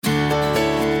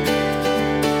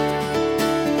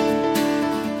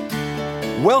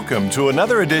Welcome to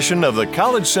another edition of the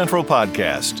College Central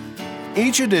Podcast.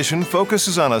 Each edition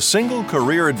focuses on a single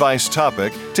career advice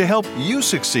topic to help you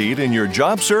succeed in your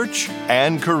job search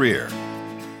and career.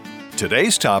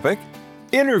 Today's topic,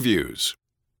 interviews.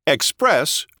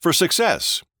 Express for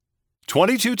success.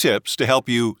 22 tips to help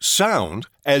you sound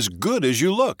as good as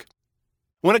you look.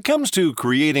 When it comes to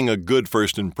creating a good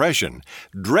first impression,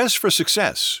 dress for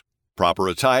success. Proper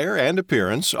attire and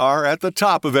appearance are at the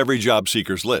top of every job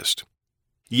seeker's list.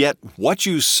 Yet what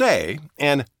you say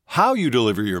and how you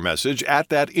deliver your message at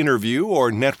that interview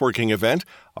or networking event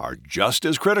are just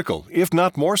as critical, if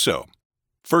not more so.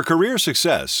 For career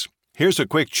success, here's a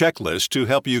quick checklist to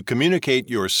help you communicate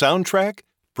your soundtrack,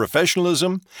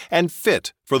 professionalism, and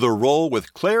fit for the role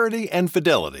with clarity and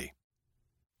fidelity.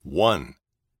 1.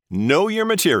 Know your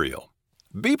material.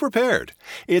 Be prepared.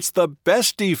 It's the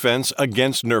best defense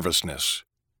against nervousness.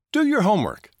 Do your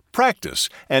homework. Practice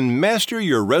and master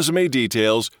your resume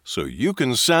details so you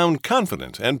can sound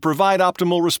confident and provide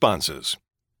optimal responses.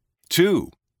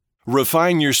 2.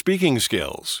 Refine your speaking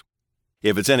skills.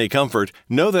 If it's any comfort,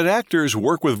 know that actors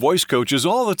work with voice coaches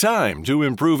all the time to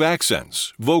improve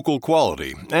accents, vocal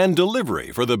quality, and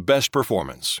delivery for the best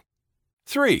performance.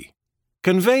 3.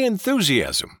 Convey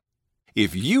enthusiasm.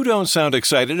 If you don't sound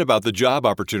excited about the job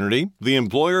opportunity, the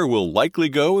employer will likely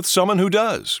go with someone who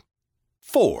does.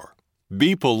 4.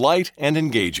 Be polite and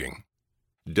engaging.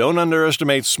 Don't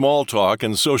underestimate small talk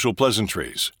and social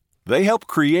pleasantries. They help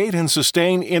create and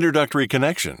sustain introductory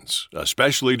connections,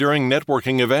 especially during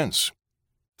networking events.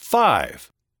 5.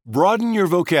 Broaden your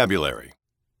vocabulary.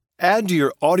 Add to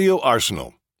your audio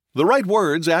arsenal. The right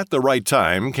words at the right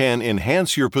time can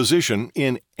enhance your position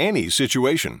in any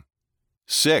situation.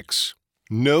 6.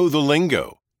 Know the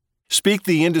lingo. Speak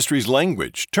the industry's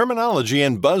language, terminology,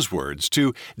 and buzzwords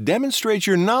to demonstrate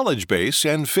your knowledge base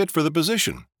and fit for the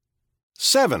position.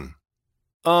 7.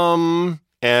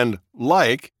 And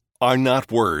like are not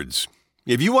words.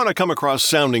 If you want to come across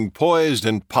sounding poised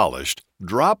and polished,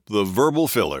 drop the verbal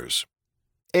fillers.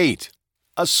 8.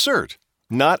 Assert,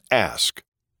 not ask.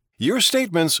 Your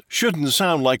statements shouldn't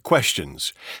sound like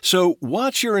questions, so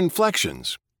watch your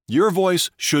inflections. Your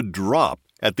voice should drop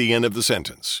at the end of the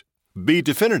sentence. Be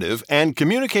definitive and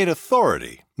communicate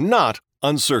authority, not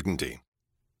uncertainty.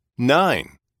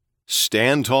 9.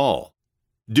 Stand tall.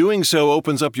 Doing so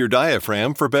opens up your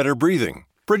diaphragm for better breathing,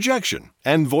 projection,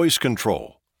 and voice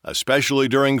control, especially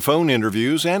during phone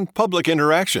interviews and public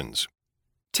interactions.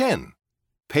 10.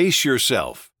 Pace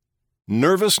yourself.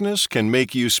 Nervousness can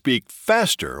make you speak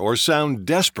faster or sound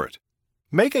desperate.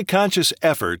 Make a conscious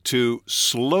effort to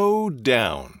slow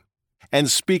down and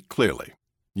speak clearly.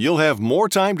 You'll have more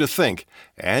time to think,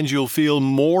 and you'll feel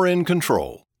more in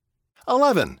control.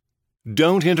 11.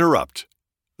 Don't interrupt.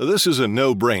 This is a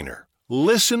no-brainer.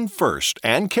 Listen first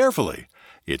and carefully.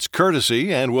 It's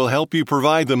courtesy and will help you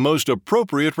provide the most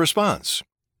appropriate response.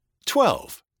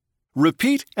 12.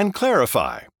 Repeat and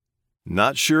clarify.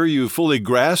 Not sure you fully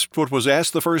grasped what was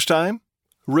asked the first time?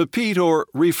 Repeat or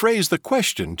rephrase the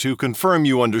question to confirm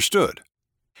you understood.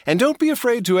 And don't be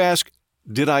afraid to ask,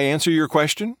 "Did I answer your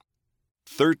question?"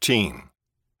 13.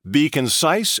 Be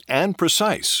concise and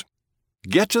precise.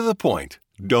 Get to the point.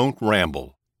 Don't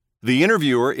ramble. The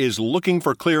interviewer is looking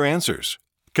for clear answers.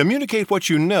 Communicate what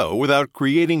you know without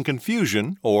creating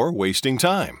confusion or wasting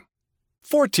time.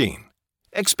 14.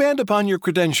 Expand upon your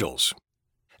credentials.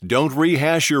 Don't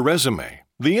rehash your resume.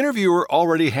 The interviewer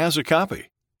already has a copy.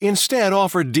 Instead,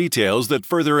 offer details that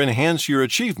further enhance your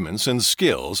achievements and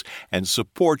skills and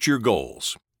support your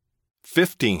goals.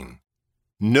 15.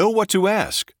 Know what to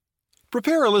ask.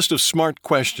 Prepare a list of smart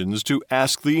questions to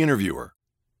ask the interviewer.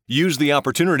 Use the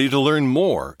opportunity to learn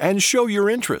more and show your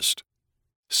interest.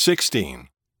 16.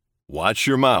 Watch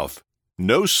your mouth.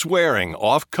 No swearing,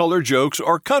 off-color jokes,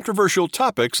 or controversial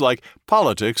topics like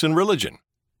politics and religion.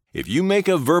 If you make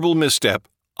a verbal misstep,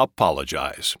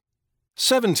 apologize.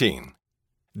 17.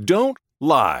 Don't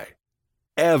lie.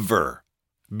 Ever.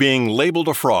 Being labeled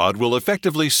a fraud will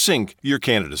effectively sink your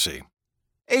candidacy.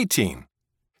 18.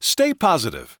 Stay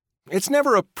positive. It's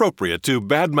never appropriate to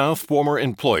badmouth former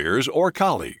employers or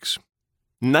colleagues.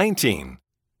 19.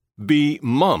 Be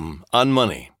mum on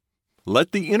money.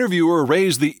 Let the interviewer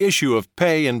raise the issue of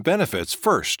pay and benefits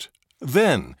first.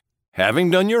 Then,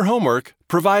 having done your homework,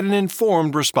 provide an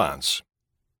informed response.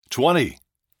 20.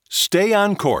 Stay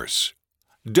on course.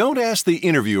 Don't ask the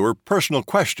interviewer personal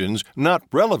questions not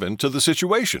relevant to the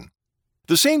situation.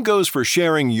 The same goes for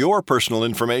sharing your personal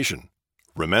information.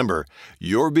 Remember,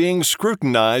 you're being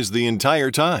scrutinized the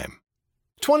entire time.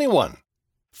 21.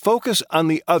 Focus on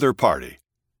the other party.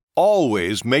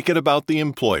 Always make it about the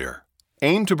employer.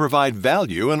 aim to provide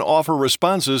value and offer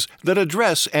responses that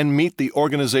address and meet the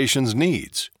organization's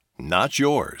needs, not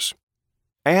yours.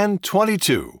 And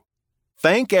 22.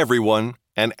 Thank everyone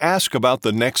and ask about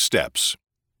the next steps.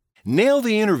 Nail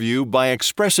the interview by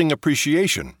expressing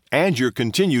appreciation and your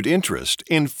continued interest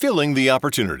in filling the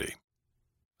opportunity.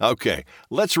 Okay,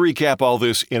 let's recap all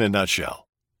this in a nutshell.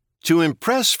 To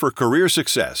impress for career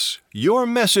success, your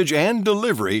message and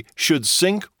delivery should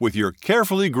sync with your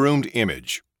carefully groomed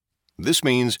image. This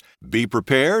means be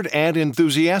prepared and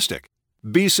enthusiastic.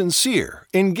 Be sincere,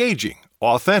 engaging,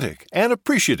 authentic, and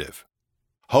appreciative.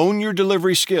 Hone your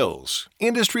delivery skills,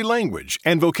 industry language,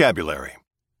 and vocabulary.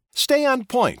 Stay on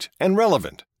point and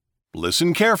relevant.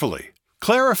 Listen carefully,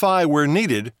 clarify where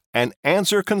needed, and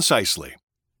answer concisely.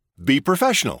 Be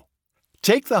professional.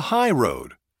 Take the high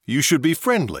road. You should be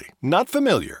friendly, not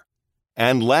familiar.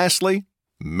 And lastly,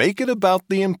 make it about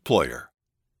the employer.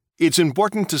 It's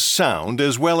important to sound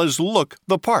as well as look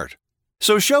the part.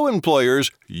 So show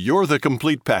employers you're the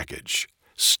complete package.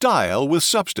 Style with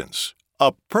substance.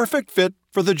 A perfect fit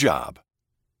for the job.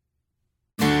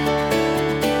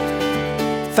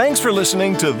 Thanks for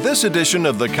listening to this edition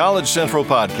of the College Central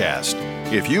Podcast.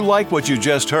 If you like what you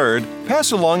just heard,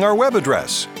 pass along our web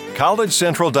address,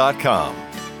 collegecentral.com.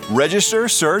 Register,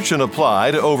 search, and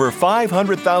apply to over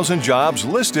 500,000 jobs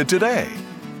listed today.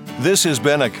 This has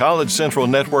been a College Central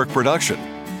Network production.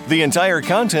 The entire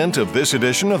content of this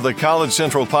edition of the College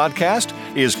Central Podcast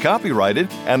is copyrighted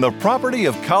and the property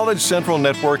of College Central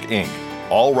Network, Inc.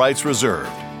 All rights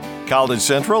reserved. College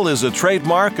Central is a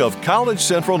trademark of College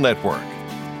Central Network.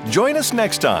 Join us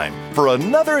next time for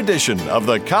another edition of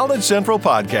the College Central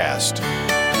Podcast.